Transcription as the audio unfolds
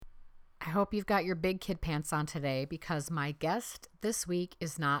I hope you've got your big kid pants on today because my guest this week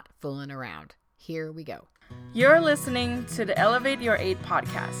is not fooling around. Here we go. You're listening to the Elevate Your 8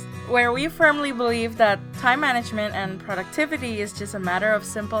 podcast, where we firmly believe that time management and productivity is just a matter of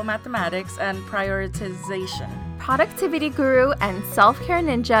simple mathematics and prioritization. Productivity guru and self-care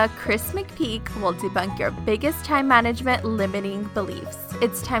ninja Chris McPeak will debunk your biggest time management limiting beliefs.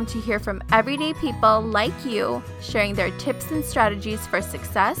 It's time to hear from everyday people like you, sharing their tips and strategies for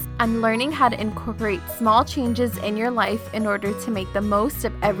success and learning how to incorporate small changes in your life in order to make the most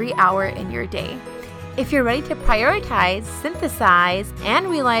of every hour in your day. If you're ready to prioritize, synthesize, and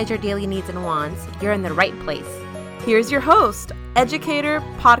realize your daily needs and wants, you're in the right place. Here's your host, educator,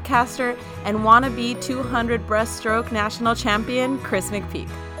 podcaster, and wannabe 200 breaststroke national champion, Chris McPeak.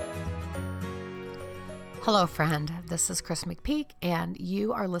 Hello, friend. This is Chris McPeak, and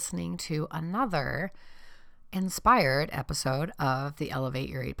you are listening to another inspired episode of the Elevate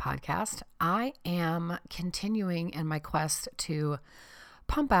Your 8 podcast. I am continuing in my quest to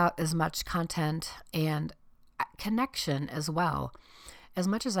pump out as much content and connection as well as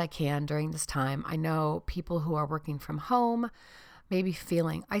much as I can during this time. I know people who are working from home, maybe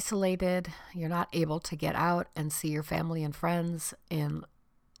feeling isolated. You're not able to get out and see your family and friends in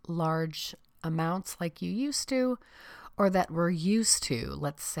large amounts like you used to, or that we're used to,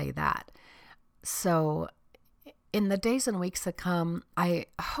 let's say that. So in the days and weeks that come, I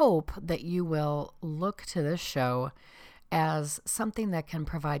hope that you will look to this show as something that can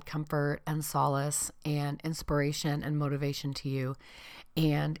provide comfort and solace and inspiration and motivation to you.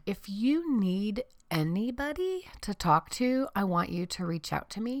 And if you need anybody to talk to, I want you to reach out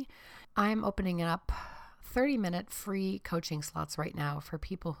to me. I'm opening up 30-minute free coaching slots right now for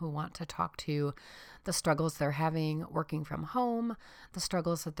people who want to talk to the struggles they're having working from home, the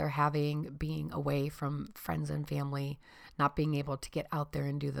struggles that they're having being away from friends and family, not being able to get out there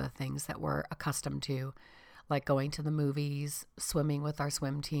and do the things that we're accustomed to, like going to the movies, swimming with our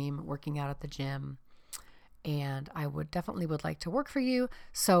swim team, working out at the gym. And I would definitely like to work for you.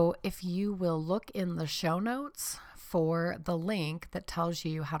 So if you will look in the show notes for the link that tells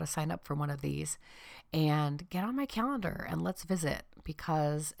you how to sign up for one of these and get on my calendar and let's visit,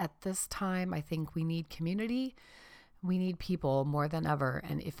 because at this time, I think we need community. We need people more than ever.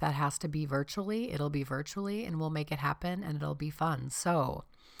 And if that has to be virtually, it'll be virtually and we'll make it happen and it'll be fun. So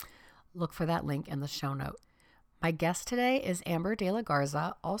look for that link in the show note. My guest today is Amber de la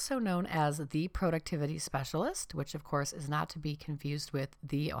Garza, also known as the Productivity Specialist, which of course is not to be confused with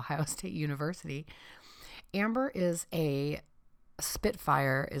the Ohio State University. Amber is a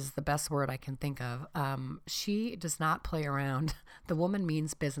spitfire, is the best word I can think of. She does not play around. The woman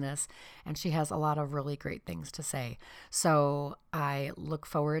means business, and she has a lot of really great things to say. So I look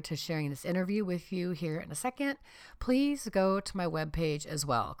forward to sharing this interview with you here in a second. Please go to my webpage as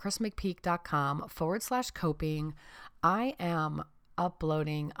well, chrismcpeak.com/coping. I am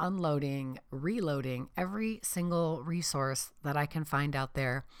uploading, unloading, reloading every single resource that I can find out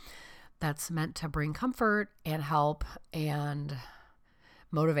there that's meant to bring comfort and help and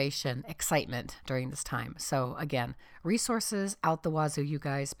motivation, excitement during this time. So again, resources out the wazoo, you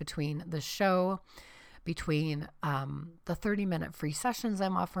guys, between the show, between the 30-minute free sessions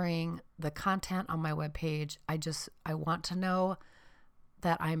I'm offering, the content on my webpage. I want to know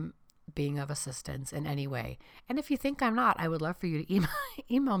that I'm being of assistance in any way. And if you think I'm not, I would love for you to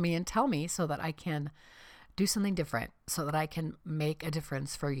email me and tell me so that I can do something different, so that I can make a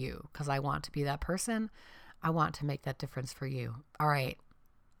difference for you, because I want to be that person. I want to make that difference for you. All right.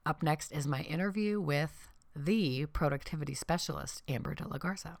 Up next is my interview with the Productivity Specialist, Amber de la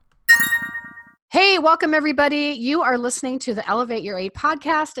Garza. Hey, welcome everybody. You are listening to the Elevate Your 8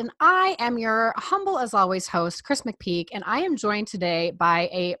 podcast, and I am your humble as always host, Chris McPeak, and I am joined today by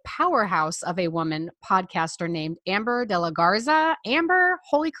a powerhouse of a woman podcaster named Amber de la Garza. Amber,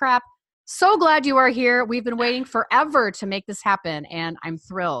 holy crap. So glad you are here. We've been waiting forever to make this happen, and I'm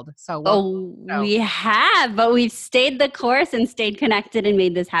thrilled. We have, but we've stayed the course and stayed connected and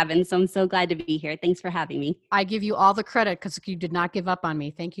made this happen. So I'm so glad to be here. Thanks for having me. I give you all the credit because you did not give up on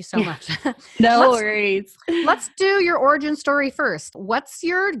me. Thank you so much. No worries. Let's do your origin story first. What's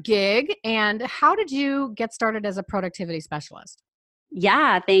your gig, and how did you get started as a productivity specialist?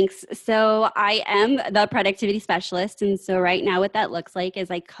 Yeah, thanks. So I am the productivity specialist. And so right now what that looks like is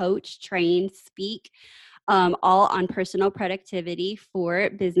I coach, train, speak, all on personal productivity for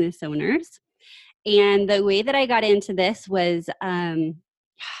business owners. And the way that I got into this was, when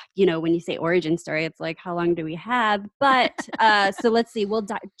you say origin story, it's like, how long do we have? But so let's see, we'll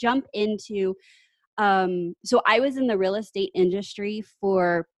jump into, so I was in the real estate industry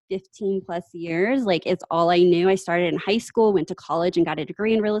for 15 plus years. Like it's all I knew. I started in high school, went to college and got a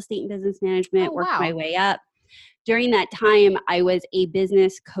degree in real estate and business management, Oh, worked wow. my way up. During that time, I was a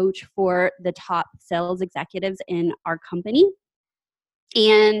business coach for the top sales executives in our company.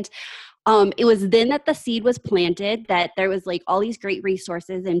 And it was then that the seed was planted, that there was like all these great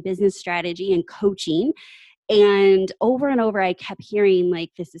resources and business strategy and coaching. And over, I kept hearing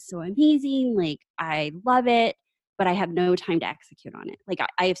like, this is so amazing. Like, I love it, but I have no time to execute on it. Like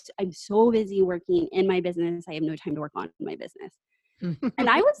I'm so busy working in my business. I have no time to work on my business. And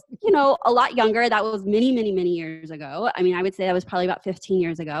I was, a lot younger. That was many, many, many years ago. I mean, I would say that was probably about 15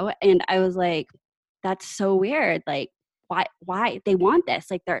 years ago. And I was like, that's so weird. Like, why they want this?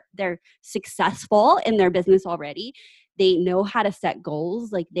 Like they're successful in their business already. They know how to set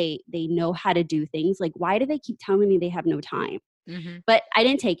goals. Like they know how to do things. Like, why do they keep telling me they have no time? Mm-hmm. But I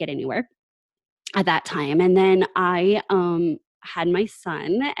didn't take it anywhere at that time. And then I had my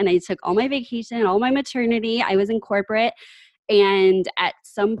son and I took all my vacation, all my maternity. I was in corporate. And at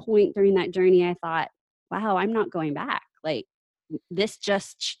some point during that journey, I thought, wow, I'm not going back. Like this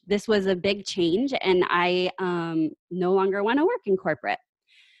was a big change. And I no longer want to work in corporate.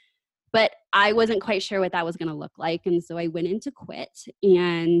 But I wasn't quite sure what that was going to look like. And so I went in to quit.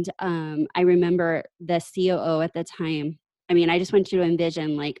 And I remember the COO at the time. I mean, I just want you to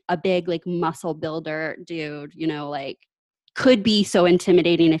envision like a big, like muscle builder dude, like could be so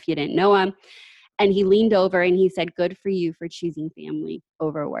intimidating if you didn't know him. And he leaned over and he said, good for you for choosing family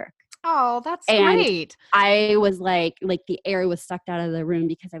over work. Oh, that's And great. I was like the air was sucked out of the room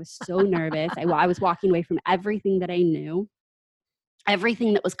because I was so nervous. I was walking away from everything that I knew,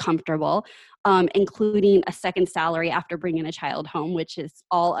 everything that was comfortable, including a second salary after bringing a child home, which is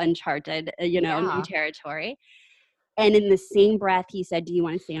all uncharted, new territory. And in the same breath, he said, do you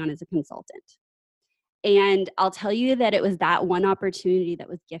want to stay on as a consultant? And I'll tell you that it was that one opportunity that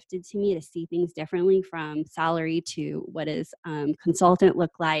was gifted to me to see things differently, from salary to what does consultant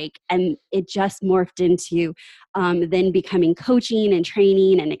look like. And it just morphed into then becoming coaching and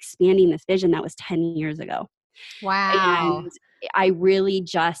training and expanding this vision that was 10 years ago. Wow. And I really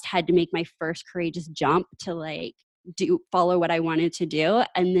just had to make my first courageous jump to follow what I wanted to do.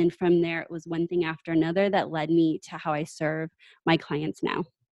 And then from there, it was one thing after another that led me to how I serve my clients now.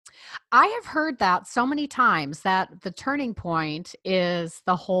 I have heard that so many times, that the turning point is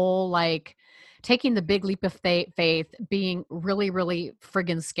the whole like taking the big leap of faith, being really, really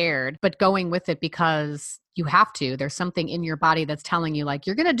friggin' scared, but going with it because you have to. There's something in your body that's telling you like,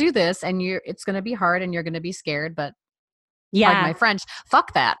 you're going to do this and it's going to be hard and you're going to be scared, but pardon my French,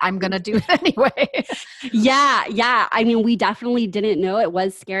 fuck that. I'm going to do it anyway. Yeah. I mean, we definitely didn't know. It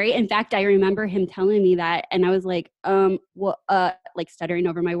was scary. In fact, I remember him telling me that and I was like, like stuttering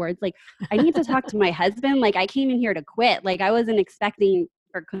over my words. Like, I need to talk to my husband. Like, I came in here to quit. Like, I wasn't expecting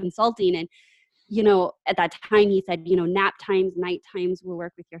for consulting. And, at that time he said, nap times, night times will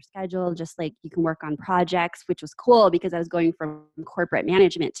work with your schedule. Just like you can work on projects, which was cool because I was going from corporate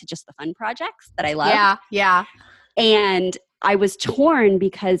management to just the fun projects that I love. Yeah. And I was torn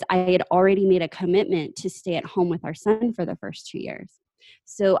because I had already made a commitment to stay at home with our son for the first 2 years.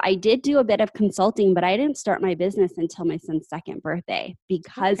 So I did do a bit of consulting, but I didn't start my business until my son's second birthday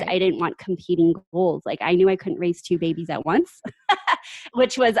because I didn't want competing goals. Like I knew I couldn't raise 2 babies at once,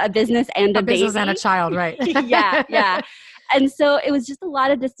 which was a business and a baby. Business and a child, right? Yeah. And so it was just a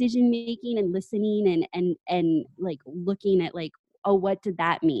lot of decision making and listening and like looking at like, oh, what did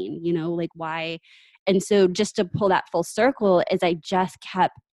that mean? Like why? And so just to pull that full circle is I just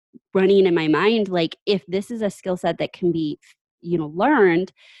kept running in my mind, like if this is a skill set that can be,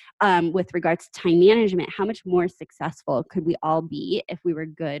 learned with regards to time management, how much more successful could we all be if we were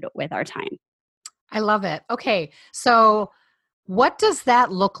good with our time? I love it. Okay. So what does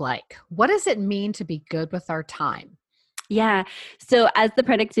that look like? What does it mean to be good with our time? Yeah. So as the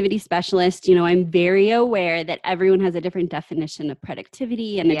productivity specialist, I'm very aware that everyone has a different definition of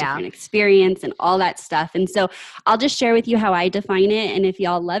productivity and a different experience and all that stuff. And so I'll just share with you how I define it. And if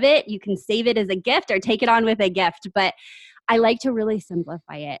y'all love it, you can save it as a gift or take it on with a gift. But I like to really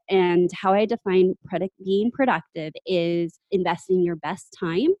simplify it. And how I define being productive is investing your best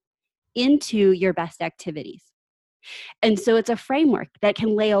time into your best activities. And so it's a framework that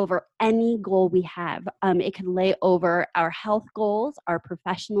can lay over any goal we have. It can lay over our health goals, our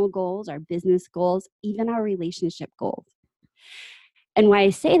professional goals, our business goals, even our relationship goals. And why I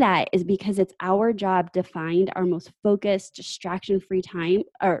say that is because it's our job to find our most focused, distraction-free time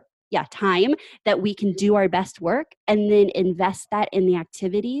that we can do our best work and then invest that in the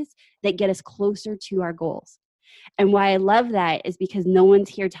activities that get us closer to our goals. And why I love that is because no one's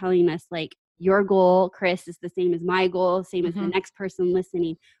here telling us like, your goal, Chris, is the same as my goal, same as the next person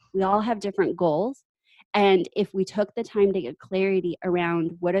listening. We all have different goals. And if we took the time to get clarity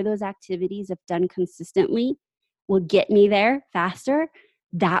around what are those activities, if done consistently, will get me there faster,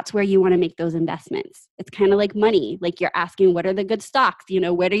 that's where you want to make those investments. It's kind of like money. Like you're asking, what are the good stocks?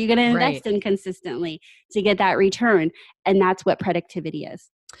 What are you going to invest in consistently to get that return? And that's what productivity is.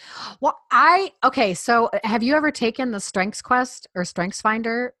 Well, so have you ever taken the Strengths Quest or Strengths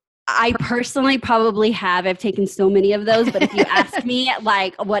Finder? I personally probably have. I've taken so many of those, but if you ask me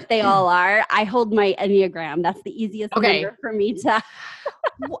like what they all are, I hold my Enneagram. That's the easiest number for me to.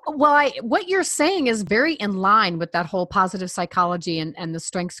 Well, what you're saying is very in line with that whole positive psychology and the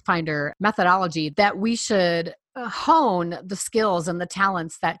Strengths Finder methodology, that we should hone the skills and the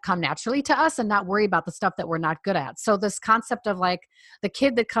talents that come naturally to us and not worry about the stuff that we're not good at. So this concept of like the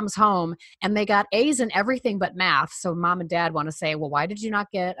kid that comes home and they got A's in everything but math. So mom and dad want to say, well, why did you not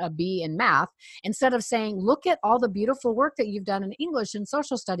get a B in math? Instead of saying, look at all the beautiful work that you've done in English and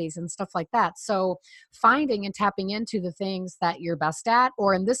social studies and stuff like that. So finding and tapping into the things that you're best at,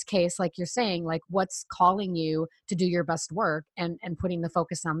 or in this case, like you're saying, like what's calling you to do your best work and putting the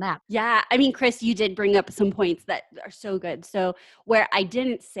focus on that. Yeah. I mean, Chris, you did bring up some points that are so good. So where I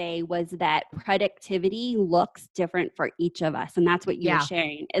didn't say was that productivity looks different for each of us. And that's what you were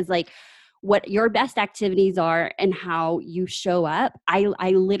sharing is like what your best activities are and how you show up.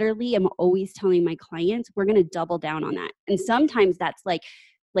 I literally am always telling my clients, we're going to double down on that. And sometimes that's like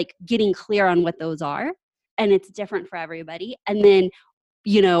getting clear on what those are. And it's different for everybody. And then,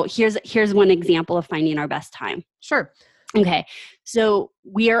 here's one example of finding our best time. Sure. Okay. So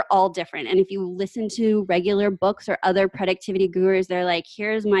we are all different. And if you listen to regular books or other productivity gurus, they're like,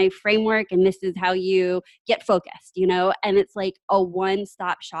 here's my framework and this is how you get focused, and it's like a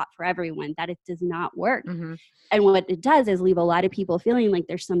one-stop shop for everyone. That it does not work. Mm-hmm. And what it does is leave a lot of people feeling like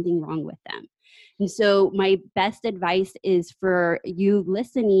there's something wrong with them. And so my best advice is for you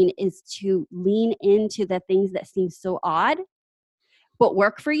listening is to lean into the things that seem so odd but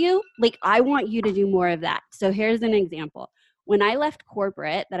work for you. Like I want you to do more of that. So here's an example. When I left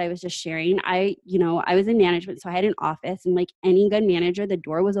corporate that I was just sharing, I was in management. So I had an office, and like any good manager, the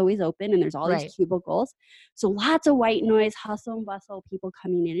door was always open and there's all these cubicles. So lots of white noise, hustle and bustle, people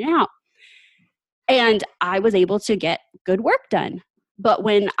coming in and out. And I was able to get good work done. But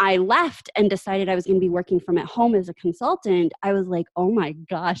when I left and decided I was going to be working from at home as a consultant, I was like, oh my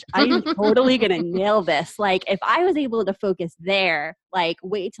gosh, I'm totally going to nail this. Like if I was able to focus there, like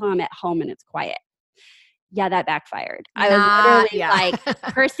wait till I'm at home and it's quiet. Yeah, that backfired. I was literally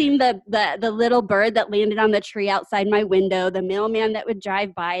like cursing the little bird that landed on the tree outside my window, the mailman that would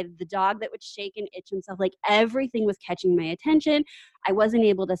drive by, the dog that would shake and itch himself. Like everything was catching my attention. I wasn't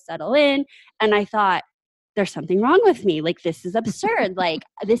able to settle in. And I thought, there's something wrong with me. Like, this is absurd. Like,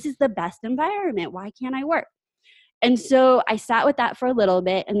 this is the best environment. Why can't I work? And so I sat with that for a little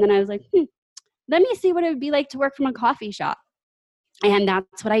bit. And then I was like, let me see what it would be like to work from a coffee shop. And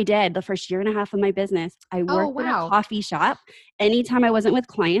that's what I did the first year and a half of my business. I worked in a coffee shop. Anytime I wasn't with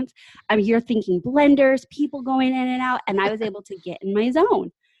clients, I'm here thinking blenders, people going in and out, and I was able to get in my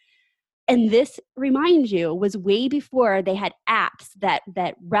zone. And this, remind you, was way before they had apps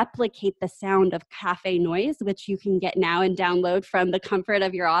that replicate the sound of cafe noise, which you can get now and download from the comfort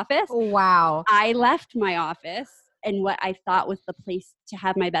of your office. Wow. I left my office and what I thought was the place to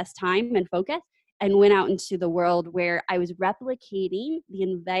have my best time and focus, and went out into the world where I was replicating the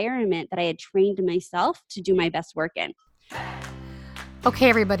environment that I had trained myself to do my best work in.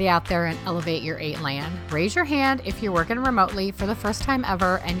 Okay, everybody out there in Elevate Your 8 land, raise your hand if you're working remotely for the first time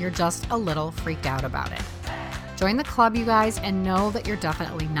ever and you're just a little freaked out about it. Join the club, you guys, and know that you're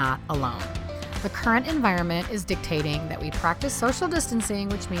definitely not alone. The current environment is dictating that we practice social distancing,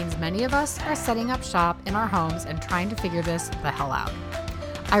 which means many of us are setting up shop in our homes and trying to figure this the hell out.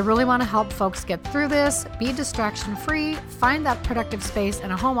 I really want to help folks get through this, be distraction-free, find that productive space in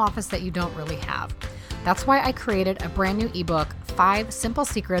a home office that you don't really have. That's why I created a brand new ebook, 5 Simple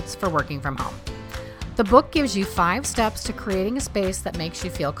Secrets for Working from Home. The book gives you 5 steps to creating a space that makes you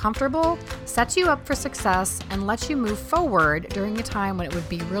feel comfortable, sets you up for success, and lets you move forward during a time when it would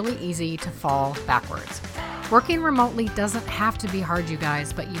be really easy to fall backwards. Working remotely doesn't have to be hard, you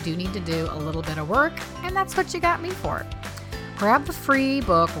guys, but you do need to do a little bit of work, and that's what you got me for. Grab the free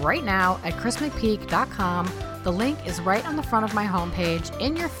book right now at chrismcpeak.com. The link is right on the front of my homepage,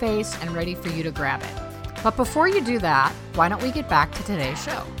 in your face, and ready for you to grab it. But before you do that, why don't we get back to today's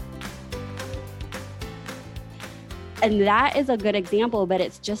show? And that is a good example, but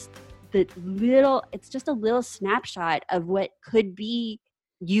it's just a little snapshot of what could be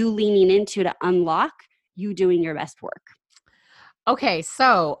you leaning into to unlock you doing your best work. Okay,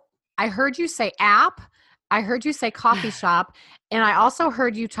 so I heard you say app. I heard you say coffee shop, and I also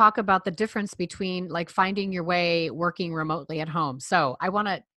heard you talk about the difference between like finding your way working remotely at home. So I'm going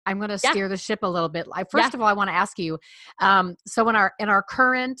to Yeah. steer the ship a little bit. Yeah. First of all, I want to ask you, so in our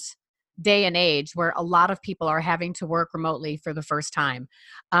current day and age where a lot of people are having to work remotely for the first time,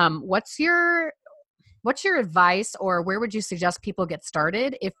 what's your advice, or where would you suggest people get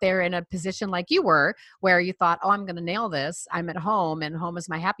started if they're in a position like you were, where you thought, oh, I'm going to nail this. I'm at home and home is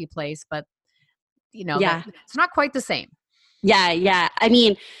my happy place, but that Yeah. it's not quite the same. Yeah. I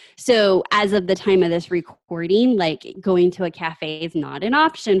mean, so as of the time of this recording, like going to a cafe is not an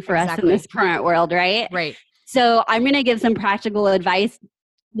option for us in this current world, right? Right. So I'm going to give some practical advice,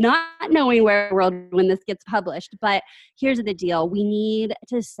 not knowing where the world when this gets published, but here's the deal. We need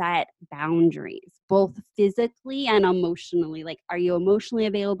to set boundaries, both physically and emotionally. Like, are you emotionally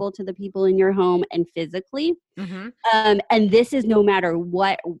available to the people in your home and physically? Mm-hmm. And this is no matter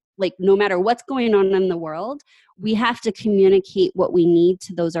what, like no matter what's going on in the world, we have to communicate what we need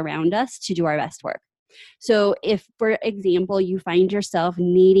to those around us to do our best work. So if, for example, you find yourself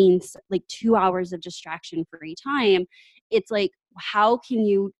needing like 2 hours of distraction free time, it's like, how can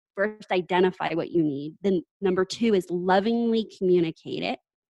you first identify what you need? Then number 2 is lovingly communicate it.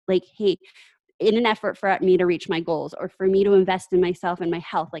 Like, hey, in an effort for me to reach my goals or for me to invest in myself and my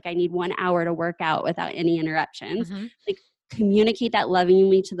health, like I need 1 hour to work out without any interruptions. Mm-hmm. Like, communicate that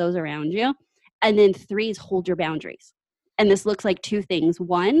lovingly to those around you. And then 3 is hold your boundaries. And this looks like 2 things.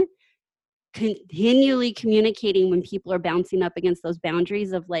 1, continually communicating when people are bouncing up against those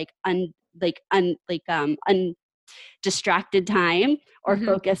boundaries of undistracted time or Mm-hmm.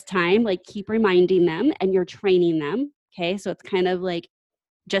 focused time, like keep reminding them and you're training them. Okay. So it's kind of like,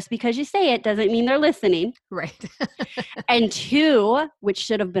 just because you say it doesn't mean they're listening. Right. And 2, which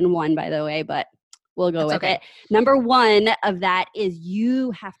should have been 1, by the way, but we'll go with okay. it. Number 1 of that is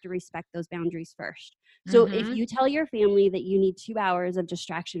you have to respect those boundaries first. So if Mm-hmm. you tell your family that you need 2 hours of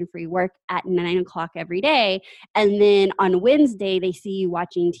distraction-free work at 9 o'clock every day, and then on Wednesday they see you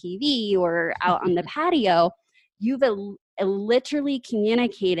watching TV or out on the patio, you've literally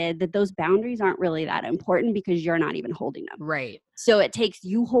communicated that those boundaries aren't really that important because you're not even holding them. Right. So it takes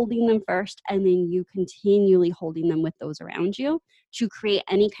you holding them first and then you continually holding them with those around you to create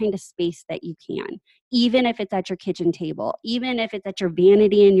any kind of space that you can, even if it's at your kitchen table, even if it's at your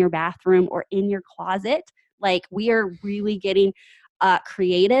vanity in your bathroom or in your closet. Like, we are really getting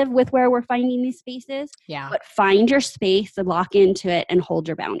creative with where we're finding these spaces. Yeah. But find your space and lock into it and hold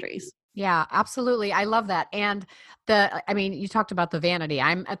your boundaries. Yeah, absolutely. I love that. And you talked about the vanity.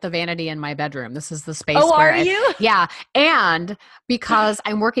 I'm at the vanity in my bedroom. This is the space Oh, where are you? yeah. And because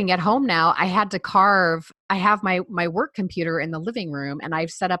I'm working at home now, I have my work computer in the living room and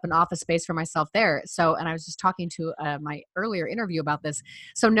I've set up an office space for myself there. So, and I was just talking to my earlier interview about this.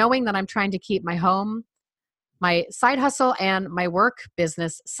 So knowing that I'm trying to keep my side hustle and my work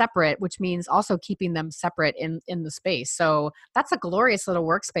business separate, which means also keeping them separate in the space. So that's a glorious little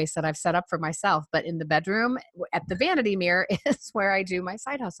workspace that I've set up for myself. But in the bedroom at the vanity mirror is where I do my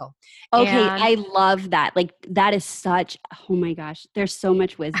side hustle. Okay, And I love that. Like, that is such, oh my gosh, there's so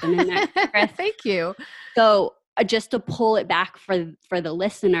much wisdom in that, Chris. Thank you. So just to pull it back for the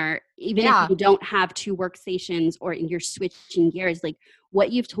listener, even if you don't have 2 workstations or you're switching gears, like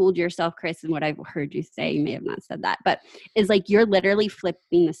what you've told yourself, Chris, and what I've heard you say, you may have not said that, but is like you're literally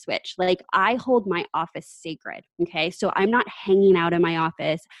flipping the switch. Like, I hold my office sacred. Okay. So I'm not hanging out in my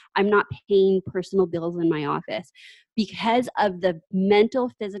office. I'm not paying personal bills in my office because of the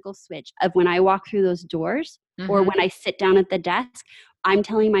mental, physical switch of when I walk through those doors or when I sit down at the desk, I'm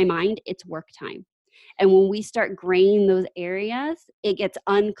telling my mind it's work time. And when we start graying those areas, it gets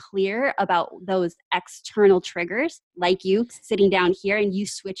unclear about those external triggers, like you sitting down here and you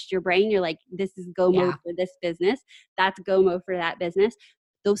switched your brain. You're like, this is go mode for this business. That's go mode for that business.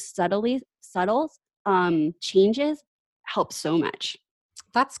 Those subtle changes help so much.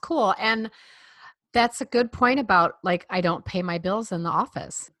 That's cool. And that's a good point about like, I don't pay my bills in the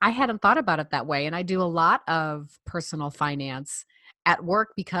office. I hadn't thought about it that way. And I do a lot of personal finance at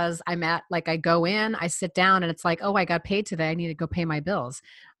work because I go in, I sit down and it's like, oh, I got paid today. I need to go pay my bills.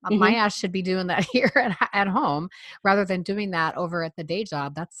 My ass should be doing that here at home rather than doing that over at the day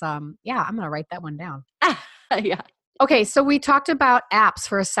job. That's, I'm going to write that one down. Yeah. Okay, so we talked about apps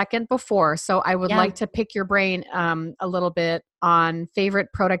for a second before, so I would like to pick your brain a little bit on favorite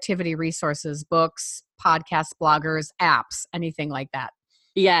productivity resources, books, podcasts, bloggers, apps, anything like that.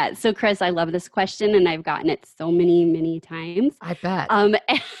 Yeah. So, Chris, I love this question and I've gotten it so many, many times. I bet.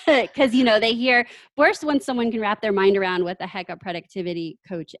 Because, they hear first when someone can wrap their mind around what the heck a productivity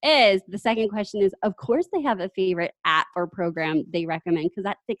coach is, the second question is, of course, they have a favorite app or program they recommend because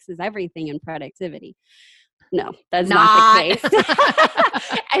that fixes everything in productivity. No, that's Not. not the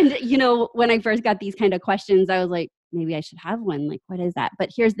case. And, you know, when I first got these kind of questions, I was like, maybe I should have one. Like, what is that? But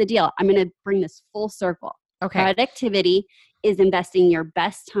here's the deal. I'm going to bring this full circle. Okay. Productivity is investing your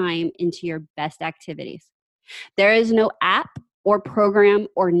best time into your best activities. There is no app or program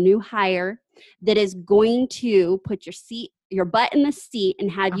or new hire that is going to put your butt in the seat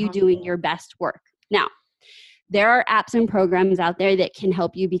and have you doing your best work. Now, there are apps and programs out there that can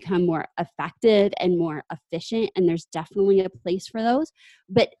help you become more effective and more efficient, and there's definitely a place for those.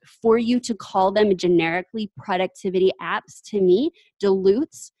 But for you to call them generically productivity apps, to me,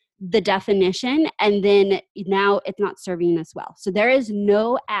 dilutes the definition, and then now it's not serving us well. So there is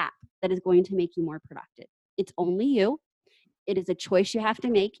no app that is going to make you more productive. It's only you. It is a choice you have to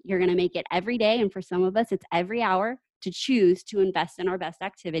make. You're going to make it every day, and for some of us, it's every hour to choose to invest in our best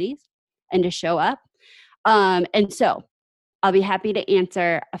activities and to show up. And so I'll be happy to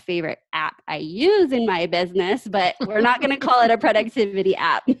answer a favorite app I use in my business, but we're not going to call it a productivity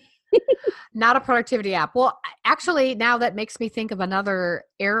app. Not a productivity app. Well, actually, now that makes me think of another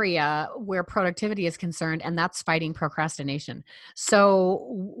area where productivity is concerned, and that's fighting procrastination. So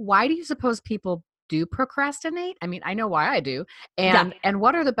why do you suppose people do procrastinate? I mean, I know why I do. And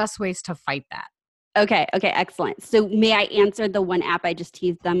what are the best ways to fight that? Okay, excellent. So may I answer the one app I just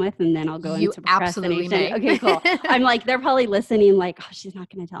teased them with, and then I'll go into procrastination? Absolutely may. Okay, cool. I'm like, they're probably listening like, oh, she's not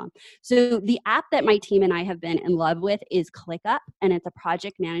going to tell them. So the app that my team and I have been in love with is ClickUp, and it's a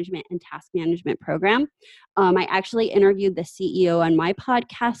project management and task management program. I actually interviewed the CEO on my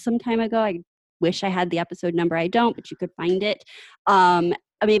podcast some time ago. I wish I had the episode number. I don't, but you could find it.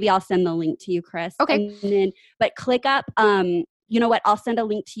 Maybe I'll send the link to you, Chris. Okay. But ClickUp, you know what? I'll send a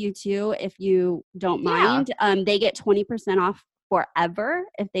link to you too if you don't mind. They get 20% off forever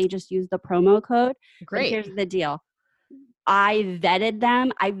if they just use the promo code. Great. But here's the deal. I vetted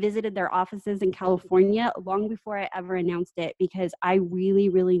them. I visited their offices in California long before I ever announced it because I really,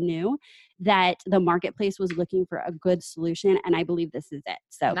 really knew that the marketplace was looking for a good solution, and I believe this is it.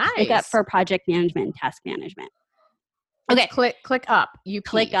 So nice. ClickUp for project management and task management. Okay. Click up.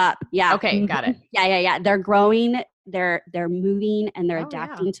 ClickUp. Yeah. Okay. Got it. Yeah. They're growing. They're moving and they're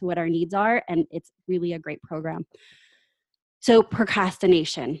adapting to what our needs are. And it's really a great program. So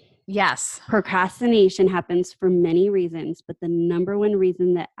procrastination. Yes. Procrastination happens for many reasons, but the number one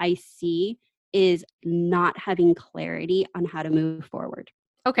reason that I see is not having clarity on how to move forward.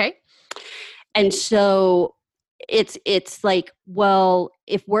 Okay. And so it's like, well,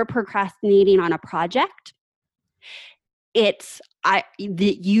 if we're procrastinating on a project,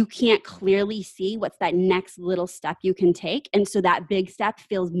 you can't clearly see what's that next little step you can take. And so that big step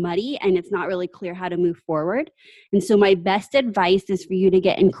feels muddy and it's not really clear how to move forward. And so my best advice is for you to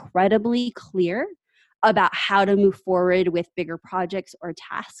get incredibly clear about how to move forward with bigger projects or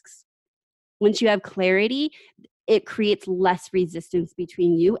tasks. Once you have clarity, it creates less resistance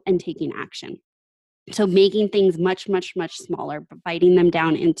between you and taking action. So making things much, much, much smaller, dividing them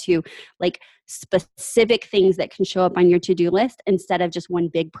down into like specific things that can show up on your to-do list instead of just one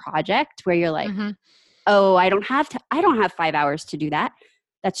big project where you're like, oh, I don't have 5 hours to do that.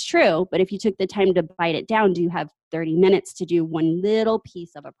 That's true. But if you took the time to bite it down, do you have 30 minutes to do one little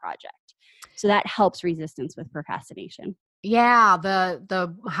piece of a project? So that helps resistance with procrastination. Yeah,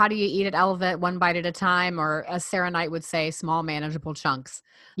 the how do you eat at Elevate one bite at a time, or as Sarah Knight would say, small manageable chunks.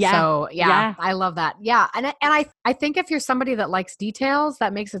 Yeah. So I love that. Yeah. And I think if you're somebody that likes details,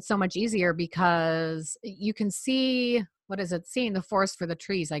 that makes it so much easier because you can see, seeing the forest for the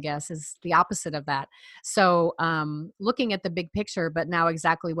trees, I guess, is the opposite of that. So looking at the big picture, but now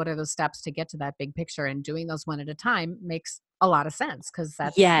exactly what are those steps to get to that big picture, and doing those one at a time makes a lot of sense because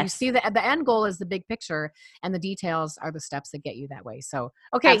that's, you see the end goal is the big picture and the details are the steps that get you that way. So,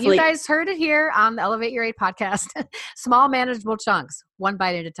 okay, absolutely. You guys heard it here on the Elevate Your 8 podcast, small manageable chunks, one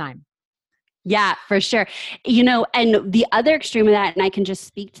bite at a time. Yeah, for sure. And the other extreme of that, and I can just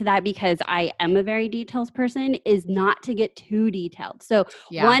speak to that because I am a very details person, is not to get too detailed. So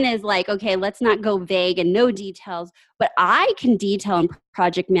one is like, okay, let's not go vague and no details, but I can detail and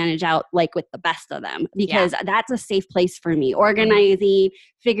project manage out like with the best of them because that's a safe place for me. Organizing,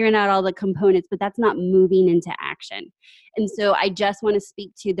 figuring out all the components, but that's not moving into action. And so I just want to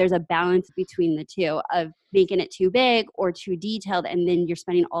speak to, there's a balance between the two of making it too big or too detailed. And then you're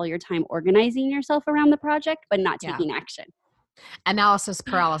spending all your time organizing yourself around the project, but not taking action. Analysis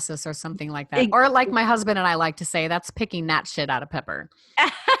paralysis or something like that. Or like my husband and I like to say, that's picking that shit out of pepper.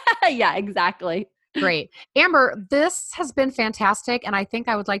 Yeah, exactly. Great. Amber, this has been fantastic. And I think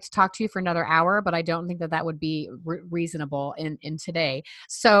I would like to talk to you for another hour, but I don't think that would be reasonable in today.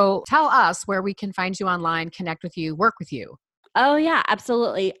 So tell us where we can find you online, connect with you, work with you. Oh, yeah,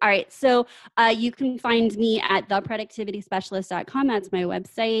 absolutely. All right. So you can find me at theproductivityspecialist.com. That's my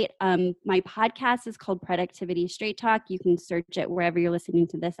website. My podcast is called Productivity Straight Talk. You can search it wherever you're listening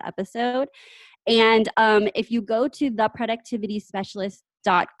to this episode. And if you go to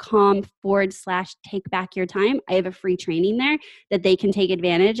theproductivityspecialist.com/take back your time, I have a free training there that they can take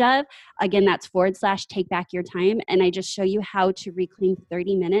advantage of. Again, that's /take back your time. And I just show you how to reclaim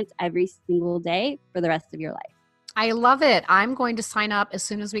 30 minutes every single day for the rest of your life. I love it. I'm going to sign up as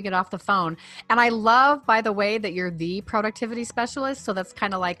soon as we get off the phone. And I love, by the way, that you're the productivity specialist. So that's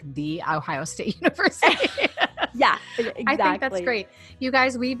kind of like the Ohio State University. Yeah, exactly. I think that's great. You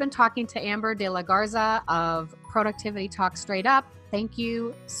guys, we've been talking to Amber de la Garza of Productivity Talk Straight Up. Thank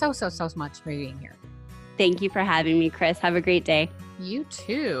you so much for being here. Thank you for having me, Chris. Have a great day. You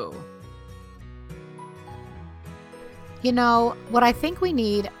too. You know, what I think we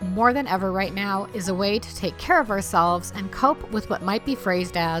need more than ever right now is a way to take care of ourselves and cope with what might be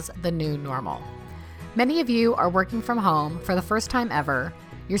phrased as the new normal. Many of you are working from home for the first time ever.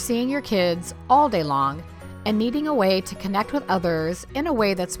 You're seeing your kids all day long and needing a way to connect with others in a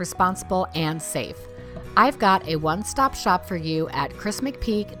way that's responsible and safe. I've got a one-stop shop for you at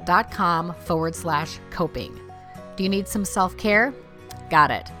chrismcpeak.com/coping. Do you need some self-care? Got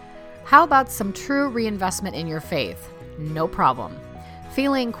it. How about some true reinvestment in your faith? No problem.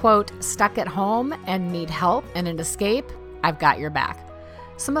 Feeling, quote, stuck at home and need help and an escape? I've got your back.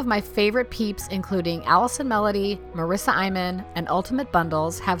 Some of my favorite peeps, including Allison Melody, Marissa Iman, and Ultimate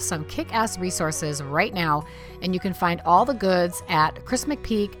Bundles, have some kick-ass resources right now, and you can find all the goods at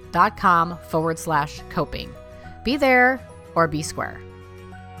chrismcpeak.com/coping. Be there or be square.